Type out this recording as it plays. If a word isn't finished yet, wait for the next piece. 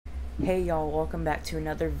Hey y'all, welcome back to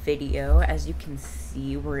another video. As you can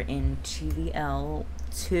see, we're in TVL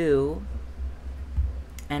 2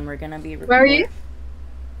 and we're gonna be Where are you?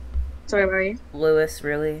 Sorry, where are you? Lewis,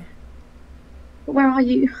 really? Where are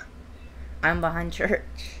you? I'm behind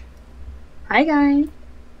church. Hi guys.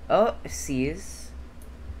 Oh, sees.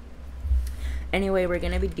 Anyway, we're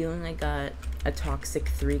gonna be doing like a Toxic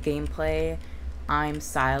 3 gameplay. I'm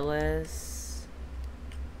Silas.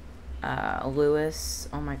 Lewis.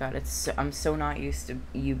 Oh my god, I'm so not used to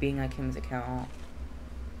you being like him's account.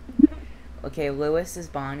 Okay, Lewis is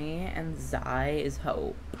Bonnie and Zai is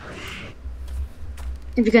Hope.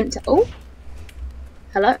 If you couldn't tell. Oh,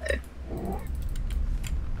 hello.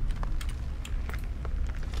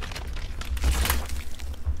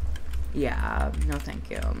 Yeah, no thank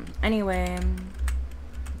you. Anyway,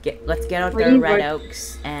 let's get out the red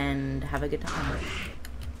oaks and have a good time.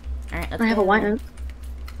 Alright, let's I have a white oak.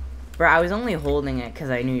 Bro, I was only holding it because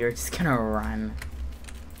I knew you were just gonna run.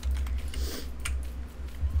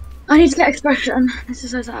 I need to get expression. This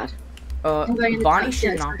is so sad. Bonnie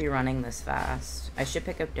should not be running this fast. I should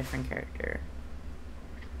pick up different character.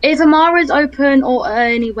 If Amara's open or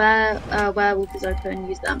anywhere werewolf is open,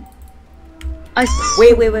 use them. I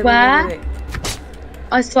swear. Wait.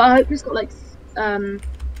 I swear, I hope he's got like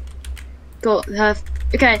got her.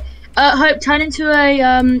 Okay. Hope, turn into a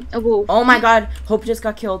wolf. Oh my god, Hope just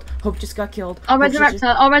got killed. Hope just got killed. I'll resurrect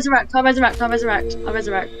her. I'll resurrect. I'll resurrect.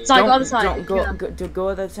 Side, go other side. Don't go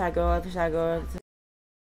other side, go other side.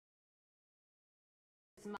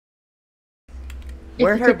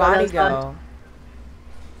 Where'd her body go?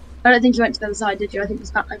 I don't think you went to the other side, did you? I think he's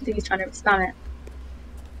trying to spam it.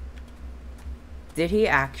 Did he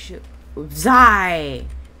actually? Zai!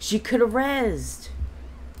 She could have rezzed.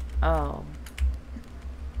 Oh.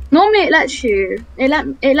 Normally it lets you. It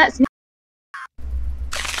lets me.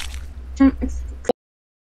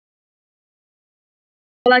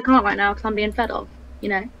 Well, I can't right now because I'm being fed off. You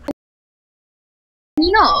know.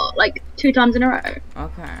 You not like 2 times in a row.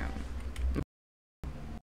 Okay.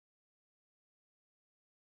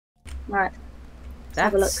 Right.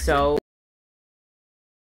 That's so.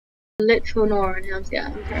 Literal Nora in him. Yeah,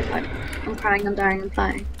 I'm terrified. I'm crying. I'm dying. I'm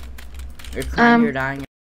flying. You're crying. You're dying.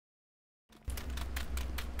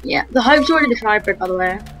 Yeah, the Hope's already the hybrid, by the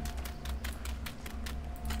way.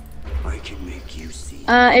 I can make you see.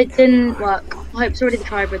 It didn't work. Hope's already the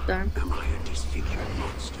hybrid, though. Am I a disfigured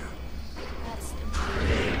monster? That's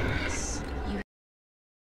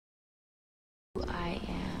who I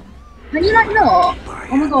am. Can you like not?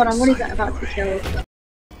 Oh my god, I'm really about to be killed.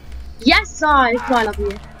 Yes, I love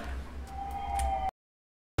you.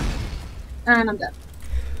 And I'm dead.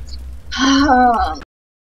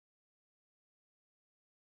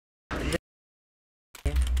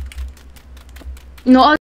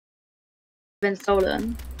 Not been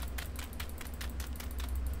stolen.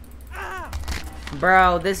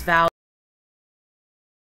 Bro, this Val.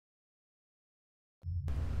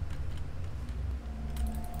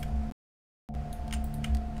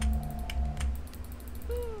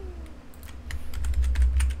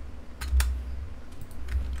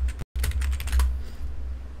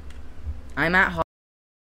 I'm at home.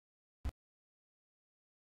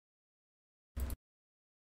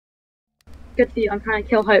 Good for you. I'm trying to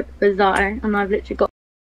kill Hope with Zai, and I've literally got.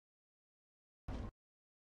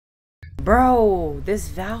 Bro, this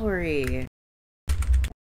Valerie.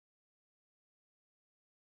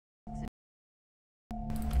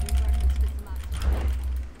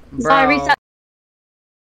 Zai, reset.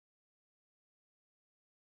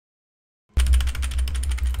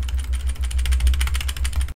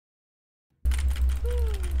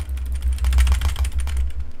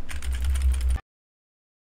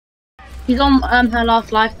 He's on her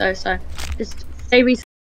last life though, so just stay reset.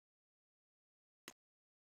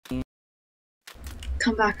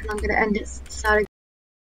 Come back and I'm gonna end it sad.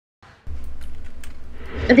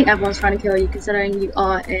 I think everyone's trying to kill you considering you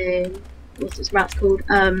are a what's this rat's called?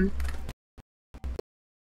 You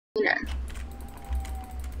know.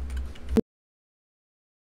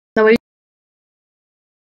 So we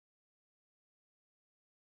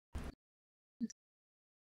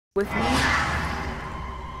With me?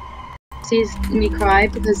 sees me cry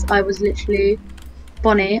because I was literally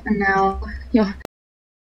Bonnie and now you're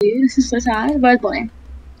you. This is so sad. Where's Bonnie?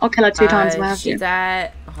 I'll kill her 2 times if I have to. She's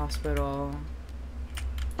at hospital.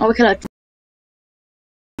 I'll kill her.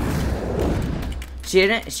 She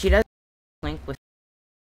doesn't link with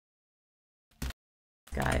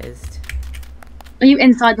guys. Are you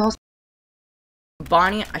inside the hospital?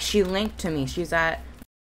 Bonnie, she linked to me. She's at.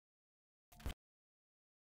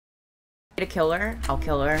 To kill her? I'll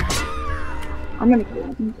kill her. I'm gonna kill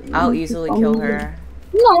her. I'll easily kill her.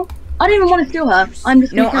 No, I don't even want to kill her. I'm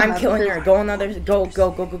just No, gonna kill I'm her killing because- her. Go another. Go. I'm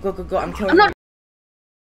killing I'm her. not.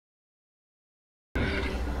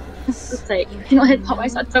 For God's sake, do not hit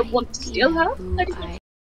twice. I don't want to steal her. I just want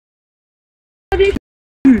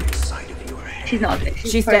Inside of your head. She's not ugly.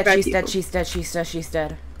 She's very, dead. very She's dead. beautiful. She's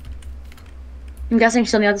dead. I'm guessing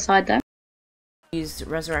she's on the other side though. She's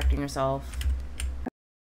resurrecting herself.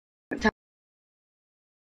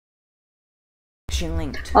 She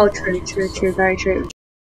linked. Oh, true, very true.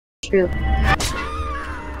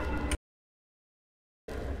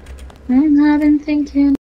 I've been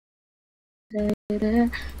thinking.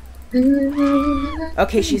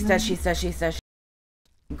 Okay, she's dead.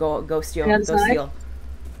 Go steal. The other side?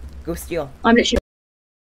 Go steal. I'm literally.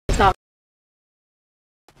 Stop.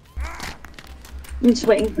 I'm just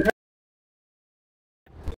waiting for her.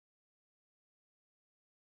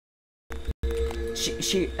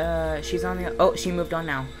 She's on the. Oh, she moved on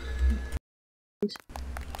now.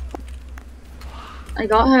 I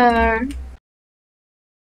got her.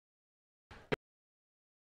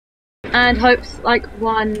 And Hope's like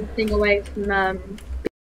one thing away from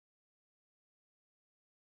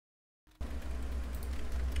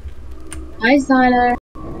Hi, Silas.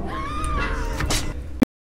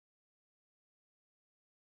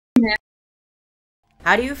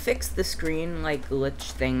 How do you fix the screen like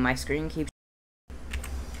glitch thing? My screen keeps.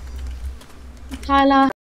 Tyler.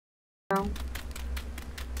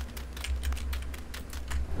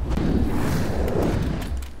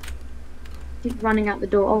 Keep running out the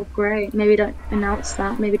door. Oh, great. Maybe don't announce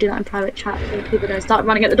that. Maybe do that in private chat so people don't start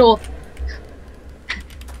running at the door.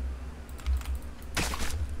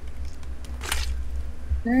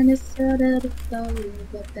 And it's so that it's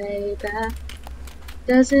over, baby.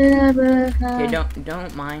 Does it ever Okay, have...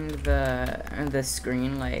 don't mind the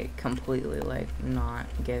screen like completely like not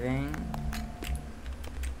giving.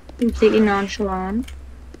 Completely nonchalant.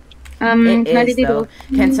 It Can I do is the though. door,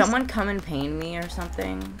 Can please? someone come and paint me or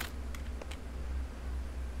something?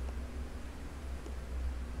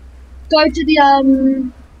 Go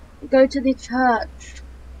to the church.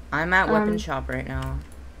 I'm at weapon shop right now.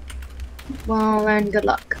 Well, then good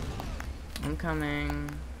luck. I'm coming.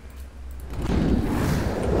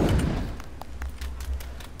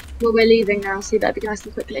 Well, we're leaving now, so you better be nice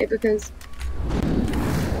and quickly because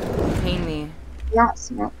Paint me.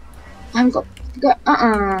 that's not. I haven't got to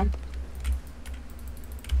go.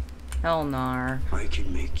 Hell nar. I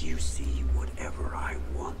can make you see whatever I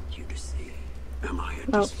want you to see. Am I a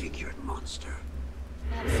Oh. disfigured monster?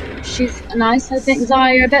 She's nice, I think.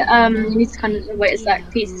 Zaya, a bit. You need to kind of wait a sec.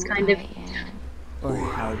 Peace is kind of. Or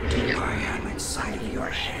how deep I am inside of your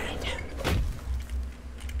head.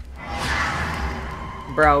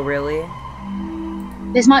 Bro, really?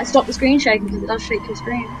 This might stop the screen shaking because it does shake your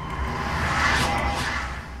screen.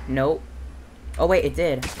 Nope. Oh wait, it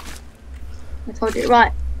did. I told you.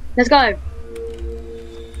 Right, let's go.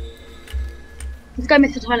 Let's go,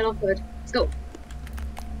 Mr. Tyler Lockwood. Let's go.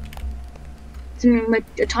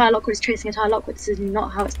 A Tyler Lockwood is chasing a Tyler Lockwood. This is not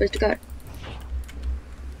how it's supposed to go.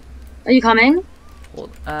 Are you coming? Well,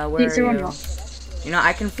 where Thanks, are everyone. you? You know,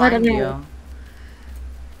 I can I find don't you. know.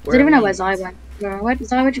 I don't even know where are Zai went.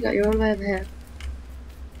 Where'd you go? You're all the way over here.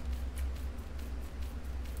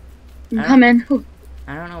 I'm coming. Ooh.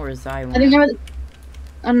 I don't know where Zai I went. don't know where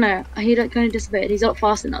I don't know. He kind of disappeared. He's not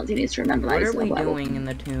fast enough. He needs to remember that. What he's are we not well. doing in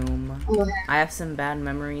the tomb? Oh, I have some bad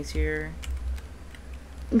memories here.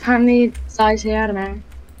 apparently, Zai's here. I don't know.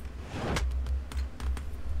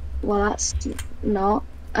 Well, that's not.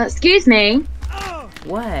 Excuse me.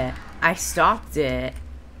 What? I stopped it.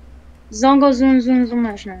 Zongo zoom zoom zoom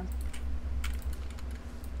much now.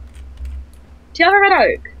 Do you have a red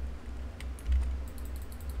oak?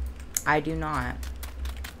 I do not.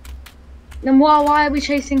 Then why are we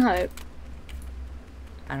chasing Hope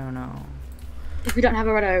I don't know. if we don't have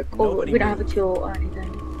a red oak or Nobody we don't have a moved. tool or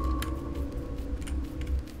anything?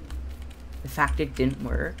 The fact it didn't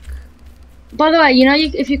work. By the way, you know,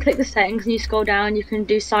 if you click the settings and you scroll down, you can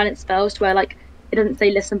do silent spells to where like it doesn't say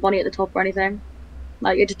 "Listen, Bonnie" at the top or anything.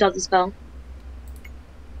 Like it just does the spell,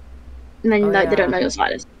 and then Oh, like they don't yeah. know you're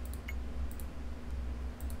Silas.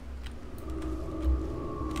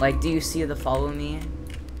 Like, do you see the follow me?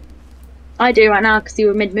 I do right now because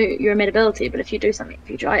you're mid ability. But if you do something, if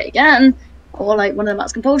you try it again, or like one of the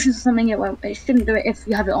max compulsions or something, it shouldn't do it if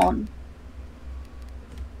you have it on.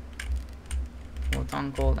 Well, it's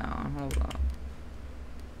on cooldown. Hold up.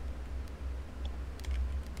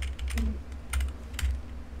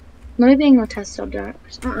 Maybe being your test subject.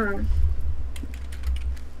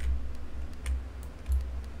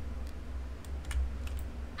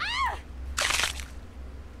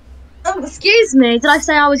 Oh, excuse me. Did I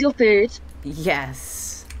say I was your food?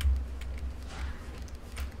 Yes.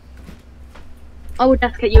 I will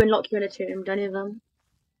deathkit you and lock you in a tomb, don't you them?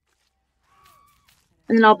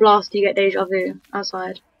 And then I'll blast you, get deja vu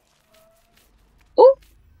outside. Oh!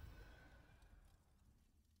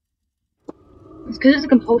 It's because it's a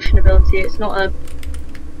compulsion ability, it's not a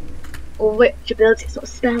witch ability, it's not a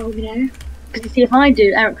spell, you know? Because you see, if I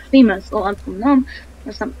do Eric Themis or Uncle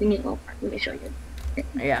or something, it'll. Let me show you.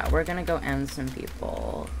 Yeah, we're gonna go end some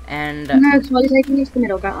people. And. No, because while you're taking me to the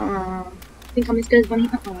middle, go, I think I'm as good as Bunny.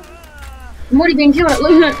 I'm already being killed.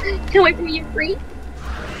 Look, can't wait for you, free.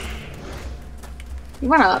 You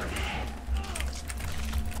run up.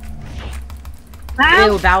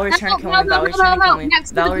 Ew, Valor's trying to kill me. Valor's trying to kill me.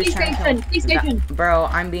 Valor's trying to kill me. Bro,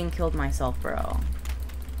 I'm being killed myself, bro.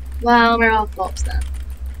 Well, we're all flops then.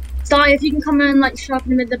 So if you can come in, like, show up in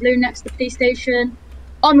the middle of the blue next to the police station.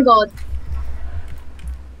 Oh my god.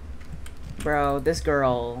 Bro, this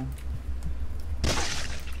girl.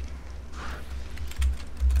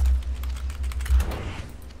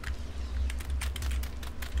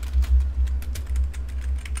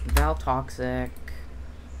 Val toxic.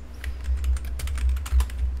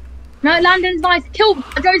 No, Landon's nice. Kill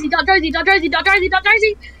Josie, Josie.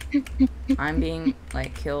 I'm being,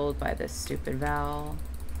 like, killed by this stupid Val.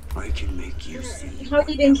 I can make you see. How are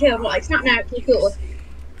you being killed? Like, snap now, can you kill?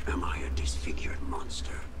 Am I a disfigured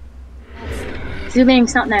monster? So you're being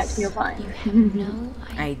snapped next and you're fine. You have no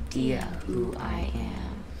idea who I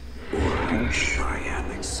am. Or how sure I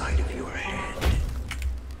am inside of your head.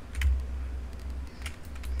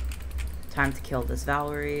 Time to kill this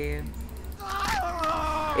Valerie.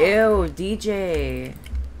 Ew, DJ.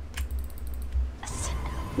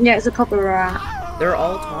 Yeah, it's a copper rat. They're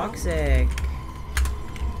all toxic.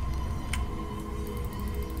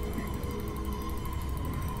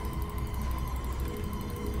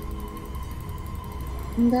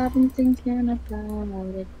 And I've been thinking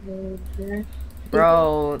about it.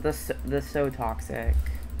 Bro, this so toxic.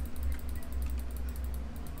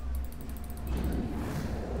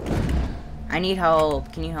 I need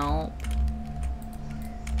help. Can you help?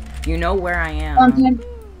 You know where I am.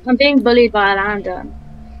 I'm being bullied by Landon.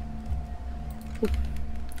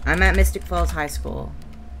 I'm at Mystic Falls High School.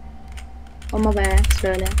 On my way,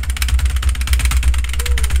 slowly.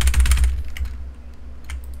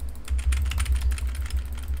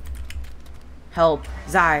 Help,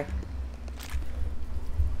 Zai.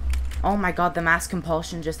 Oh my god, the mass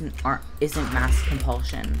compulsion just isn't mass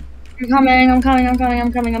compulsion. I'm coming. I'm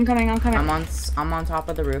on top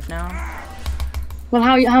of the roof now. Well,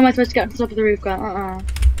 how am I supposed to get to the top of the roof, girl?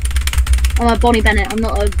 I'm a Bonnie Bennett. I'm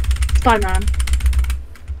not a Spider-Man.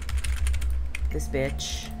 This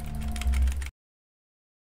bitch.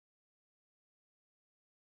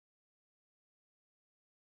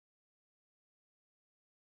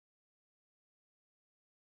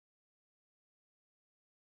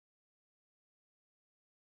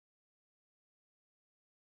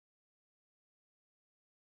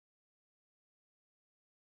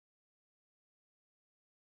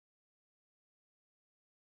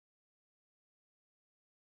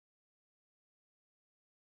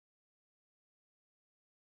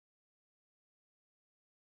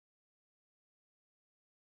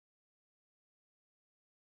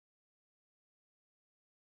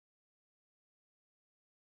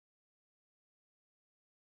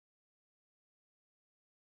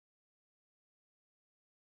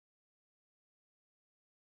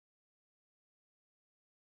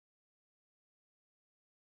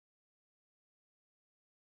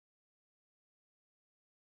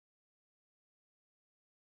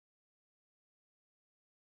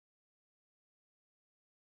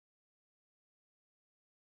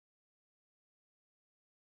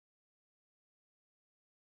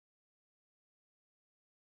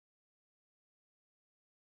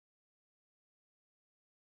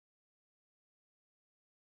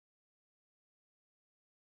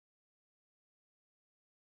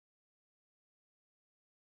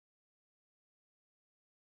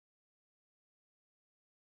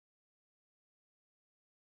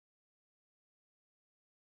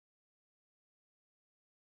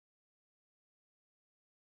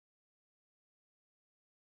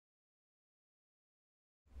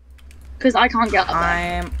 Because I can't get up there.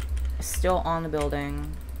 I'm still on the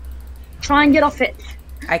building. Try and get off it.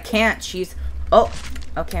 I can't. She's. Oh.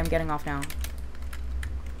 Okay, I'm getting off now.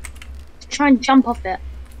 Try and jump off it.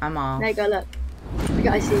 I'm off. There you go, look. Okay,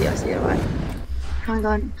 I see you, right. Try and go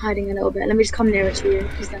on hiding a little bit. Let me just come nearer to you,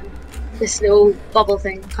 because then this little bubble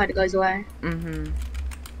thing kind of goes away. Mm-hmm.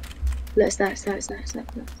 Look, it's there.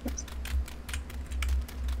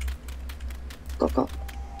 Go.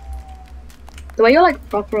 The way you're like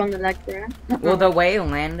proper on the leg, bro. Well, the way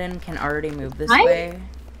Landon can already move this Hi? way.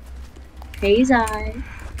 Hey, Zai.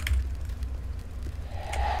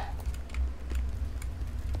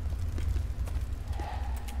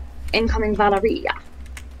 Incoming Valeria.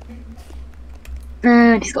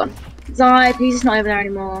 And he's gone. Zai, please, he's not over there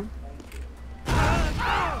anymore.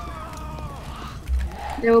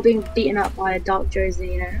 They're all being beaten up by a Dark Josie,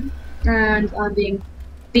 you know? And I'm being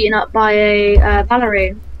beaten up by a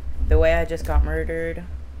Valerie. The way I just got murdered.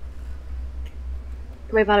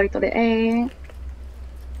 The way Valerie thought it ate.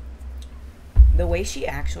 The way she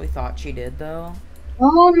actually thought she did, though.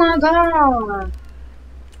 Oh my god!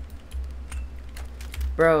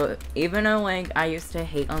 Bro, even though, like, I used to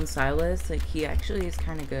hate on Silas, like, he actually is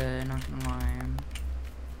kind of good, not gonna lie.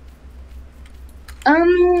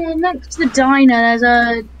 Next to the diner, there's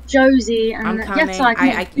a Josie, and I'm coming. yes, I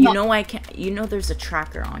can't. You know, there's a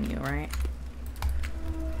tracker on you, right?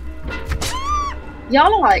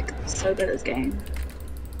 Y'all are like so good at this game.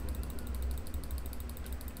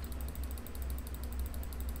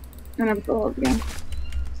 I never thought of it again.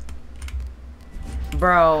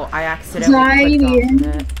 Bro, I accidentally clicked off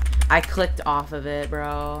of it. I clicked off of it,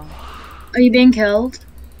 bro. Are you being killed?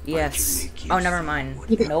 Yes. Oh, never mind.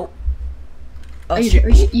 Nope. Oh, she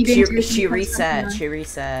reset. She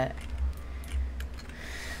reset. I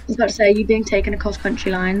was about to say, are you being taken across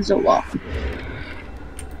country lines or what?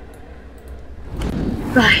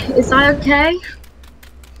 Right, is that okay?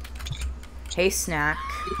 Hey, Snack.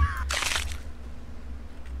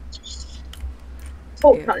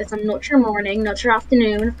 Talk about this on not your morning, not your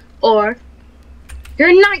afternoon, or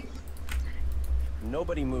your night.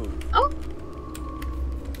 Nobody move. Oh.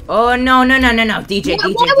 Oh, no.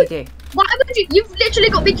 DJ. Why would you? You've literally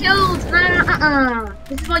got me killed.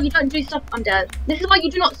 This is why you don't do stuff. I'm dead. This is why you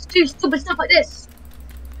do not do stupid stuff like this.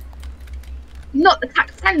 Not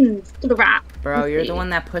attack friends to the rat. Bro, you're the one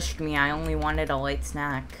that pushed me. I only wanted a light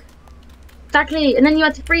snack. Exactly, and then you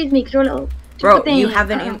had to freeze me because you're a little. Bro, you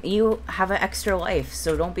have an extra life,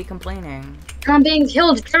 so don't be complaining. I'm being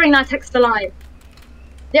killed during that extra life.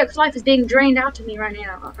 The extra life is being drained out of me right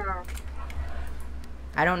now.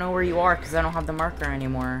 I don't know where you are because I don't have the marker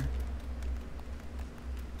anymore.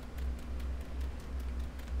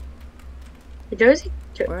 Josie?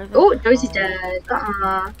 Oh, Josie's dead.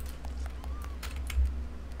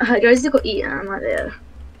 Josie got eaten. I'm right there.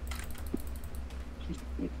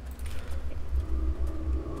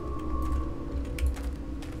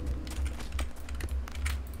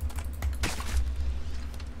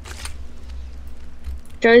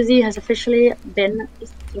 Josie has officially been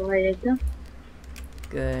destroyed.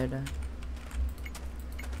 Good.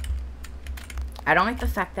 I don't like the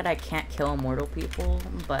fact that I can't kill immortal people,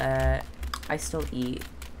 but I still eat.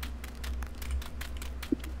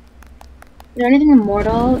 The only thing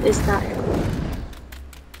immortal is that.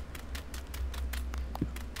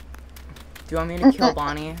 Do you want me to kill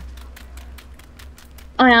Bonnie?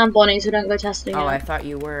 I am Bonnie, so don't go testing Oh, it. I thought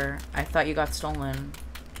you were. I thought you got stolen.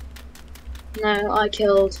 No, I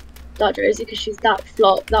killed that Josie because she's that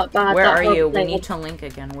flop, that bad. Where that are you? We horrible. need to link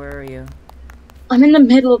again. Where are you? I'm in the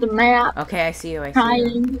middle of the map. Okay, I see you. I see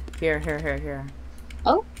you. Here.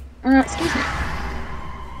 Oh, excuse me.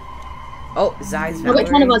 Oh, Zai's Oh, which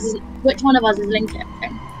one of us is Lincoln? Okay.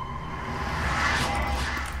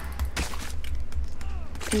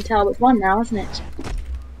 You can tell which one now, isn't it?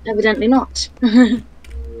 Evidently not.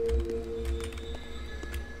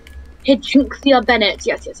 Hidjinxia Bennett.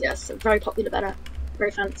 Yes. Very popular Bennett. Very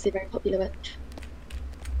fancy, very popular bit.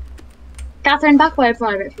 Catherine Backway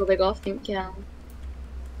private for big off, thank you.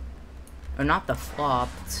 Oh, not the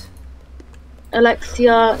flopped.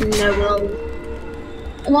 Alexia Noel.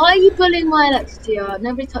 Why are you bullying my Alexia?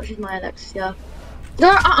 Nobody touches my Alexia.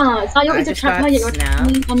 No, It's like you're trap me.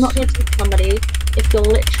 I'm not going to touch somebody if you'll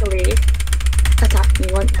literally attack me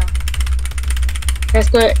right now. Let's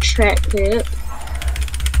go check it.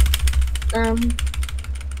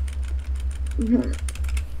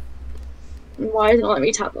 Why does it not let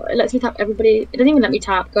me tap? It lets me tap everybody. It doesn't even let me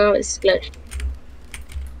tap. Go, it's glitched.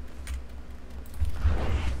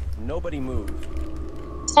 Nobody move.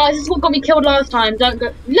 Silas, this is what got me killed last time. Don't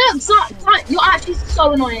go. Look, Silas, you're actually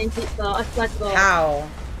so annoying, pizza. I swear to God. How?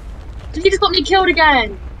 Because you just got me killed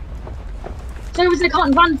again. So I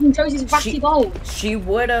can't run from Josie's ratty gold. She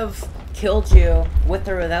would have killed you with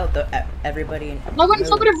or without the everybody. I wouldn't.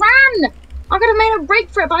 I could have ran. I could have made a break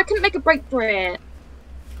for it, but I couldn't make a break for it.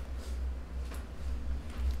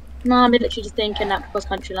 No, I'm literally just thinking that cross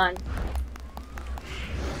country line.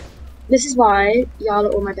 This is why y'all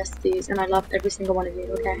are all my besties, and I love every single one of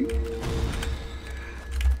you. Okay.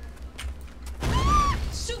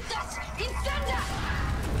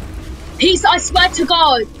 Peace! I swear to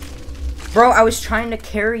God. Bro, I was trying to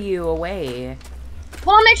carry you away.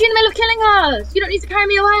 Well, I'm literally in the middle of killing us. You don't need to carry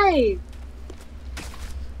me away.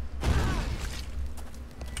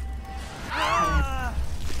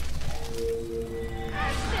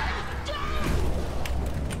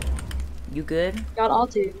 You good? God, I'll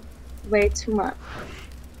do way too much.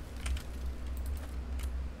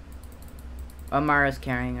 Amara's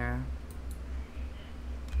carrying her.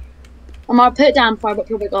 I'm gonna put it down before I got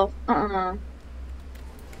your big off.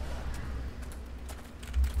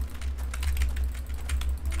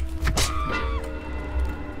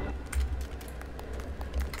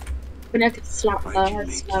 But I could slap her. I can I'd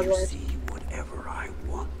make slap you her. see whatever I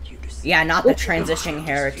want you to see. Yeah, not the Am I a transitioning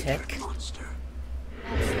heretic. disfigured monster?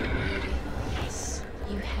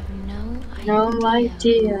 You have no No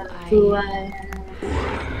idea who I am.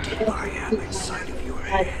 Or I am inside of your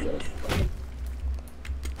head.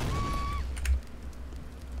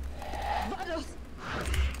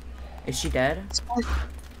 Is she dead?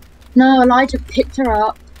 No, Elijah picked her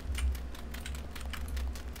up.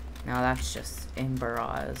 No, that's just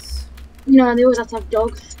embarrass. You know, they always have to have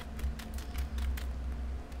dogs.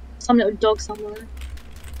 Some little dog somewhere.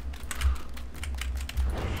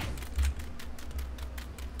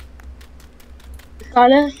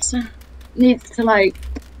 Silas needs to like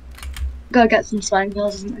go get some slime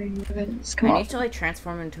pills and things. Come I on. need to like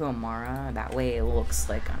transform into Amara. That way it looks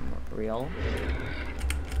like I'm real.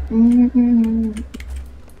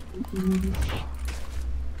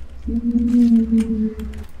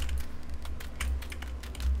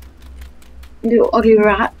 Little ugly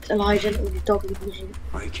rat, Elijah, little dog.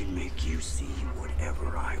 I can make you see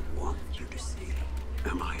whatever I want you to see.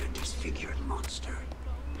 Am I a disfigured monster?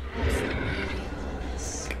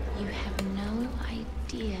 You have no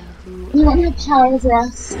idea who You don't have power over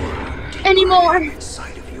us anymore.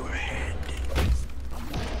 Inside of your head.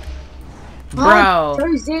 Bro,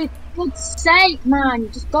 Josie, for God's sake,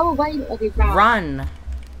 man, just go away, little ugly rat. run!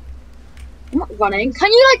 I'm not running.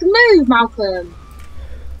 Can you like move, Malcolm?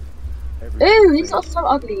 Ooh, these are so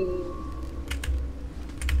ugly.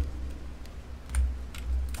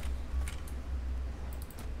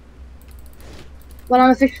 Well,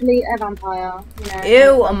 I'm officially a vampire. You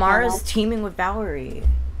know, Ew, Amara's teaming with Valerie.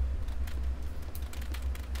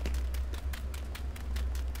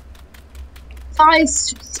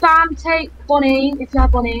 Guys, spam take Bonnie if you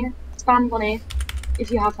have Bonnie. Spam Bonnie if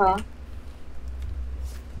you have her.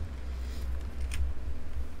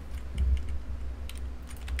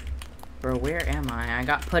 Bro, where am I? I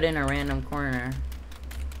got put in a random corner.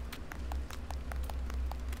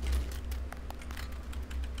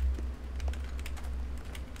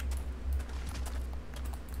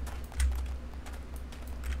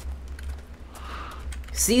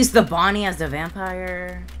 Sees the Bonnie as the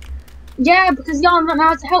vampire. Yeah, because y'all not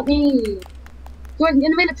allowed to help me. You're in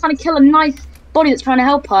the middle of trying to kill a nice body that's trying to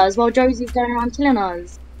help us while Josie's going around killing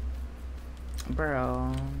us.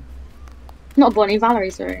 Bro. Not Bonnie, Valerie,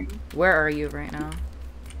 sorry. Where are you right now?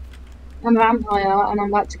 I'm a vampire and I'm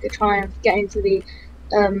about to try and get into the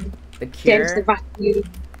The get into the cure? vacuum.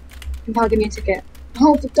 Vampire, give me a ticket.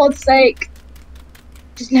 Oh, for God's sake!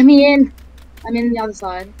 Just let me in. I'm in the other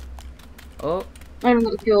side. Oh, I haven't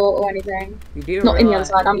got the cure or anything. you do Not in the other realize-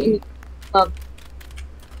 side. I'm in the club.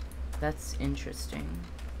 That's interesting.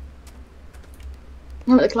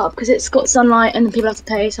 I'm at the club because it's got sunlight and people have to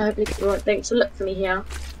pay, so hopefully people won't think to look for me here.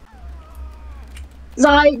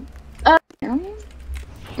 I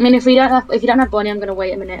mean, if you don't have Bonnie, I'm gonna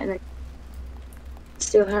wait a minute and then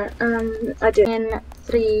steal her. I do in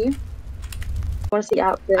 3. I want to see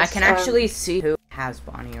out this. I can actually see who has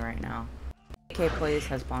Bonnie right now. AK Plays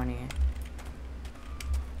has Bonnie.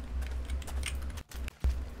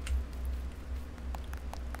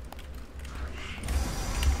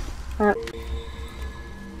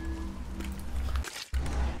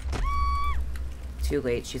 Too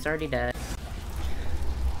late, she's already dead.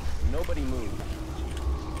 Nobody move.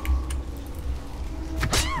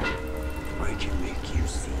 I can make you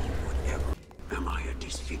see whatever. Am I a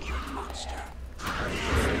disfigured monster?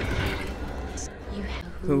 you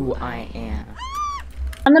have Who I am.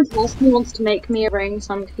 And the person wants to make me a ring,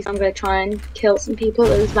 so I'm gonna try and kill some people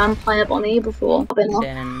as vampire Bonnie before.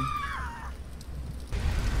 Landon.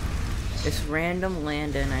 This random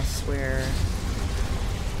Landon, I swear.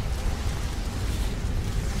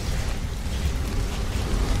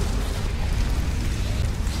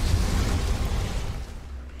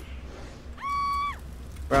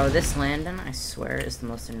 Bro, this Landon, I swear, is the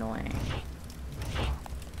most annoying.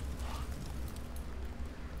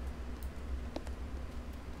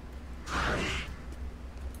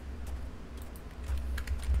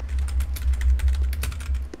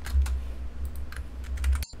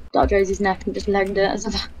 Got Josie's neck and just legged it as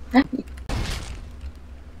a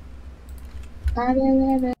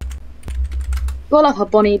Well, like how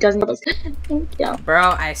Bonnie doesn't. Thank you.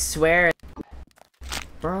 Bro, I swear.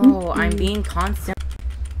 Bro, I'm being constant.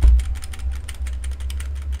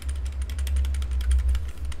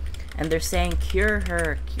 And they're saying cure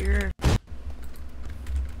her, cure.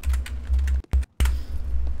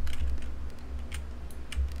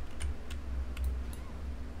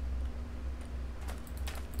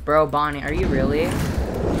 Bro, Bonnie, are you really?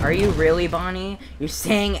 Are you really, Bonnie? You're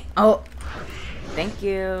saying, oh, thank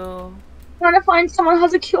you. I'm trying to find someone who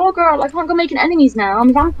has a cure, girl. I can't go making enemies now. I'm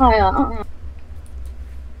a vampire.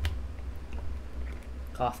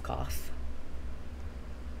 Cough, cough.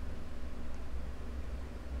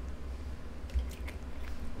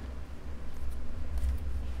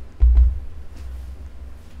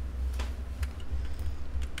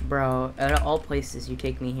 Bro, out of all places, you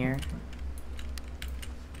take me here.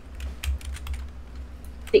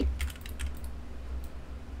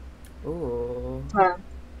 Ooh.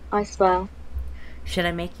 I swear. Should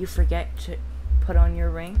I make you forget to put on your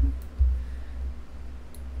ring?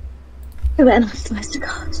 When I swear to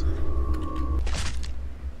God.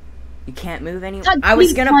 You can't move any. That I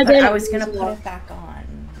was deletes gonna my put. I data was gonna as put well. it back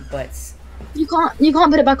on, but You can't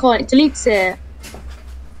put it back on. It deletes it.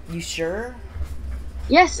 you sure?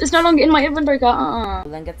 Yes, it's no longer in my inventory. Well,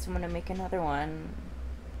 then get someone to make another one.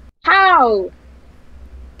 How?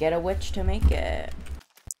 Get a witch to make it.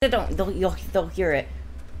 Don't. They'll hear it.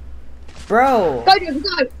 Bro. Go, dude, go.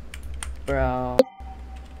 Bro.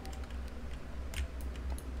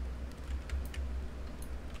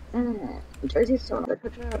 Josie's still another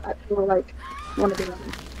picture. I feel like want to be one.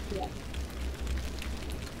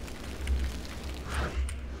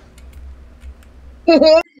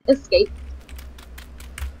 Yeah. Escape.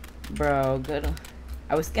 Bro, good.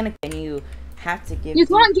 I was gonna. And you have to give. You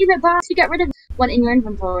can't give it back to get rid of one in your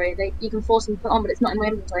inventory. You can force them to put on, but it's not in my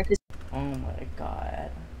inventory. Oh my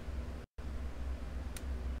god.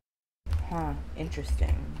 Huh.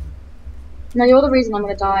 Interesting. No, you're the reason I'm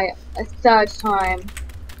gonna die a third time.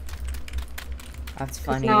 That's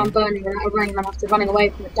funny. Now I'm burning without a ring and I'm after running away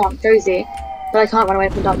from the Dark Josie. But I can't run away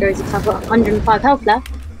from the Dark Josie because I've got 105 health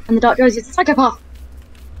left. And the Dark Josie is a psychopath.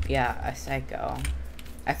 Yeah, a psycho.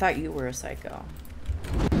 I thought you were a psycho.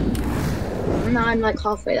 No, I'm like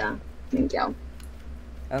halfway there. Thank you.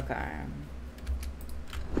 Okay.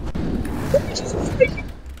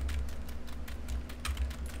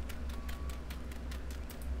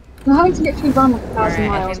 I'm having to literally run like 1,000 Alright,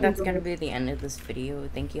 miles. I think that's gonna be the end of this video.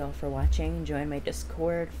 Thank you all for watching. Join my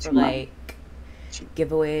Discord for like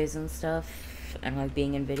giveaways and stuff, and like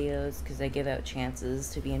being in videos, because I give out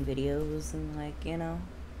chances to be in videos and like, you know,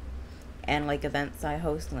 and like events I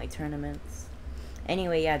host and like tournaments.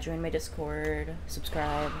 Anyway, yeah, join my Discord,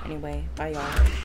 subscribe. Anyway, bye y'all.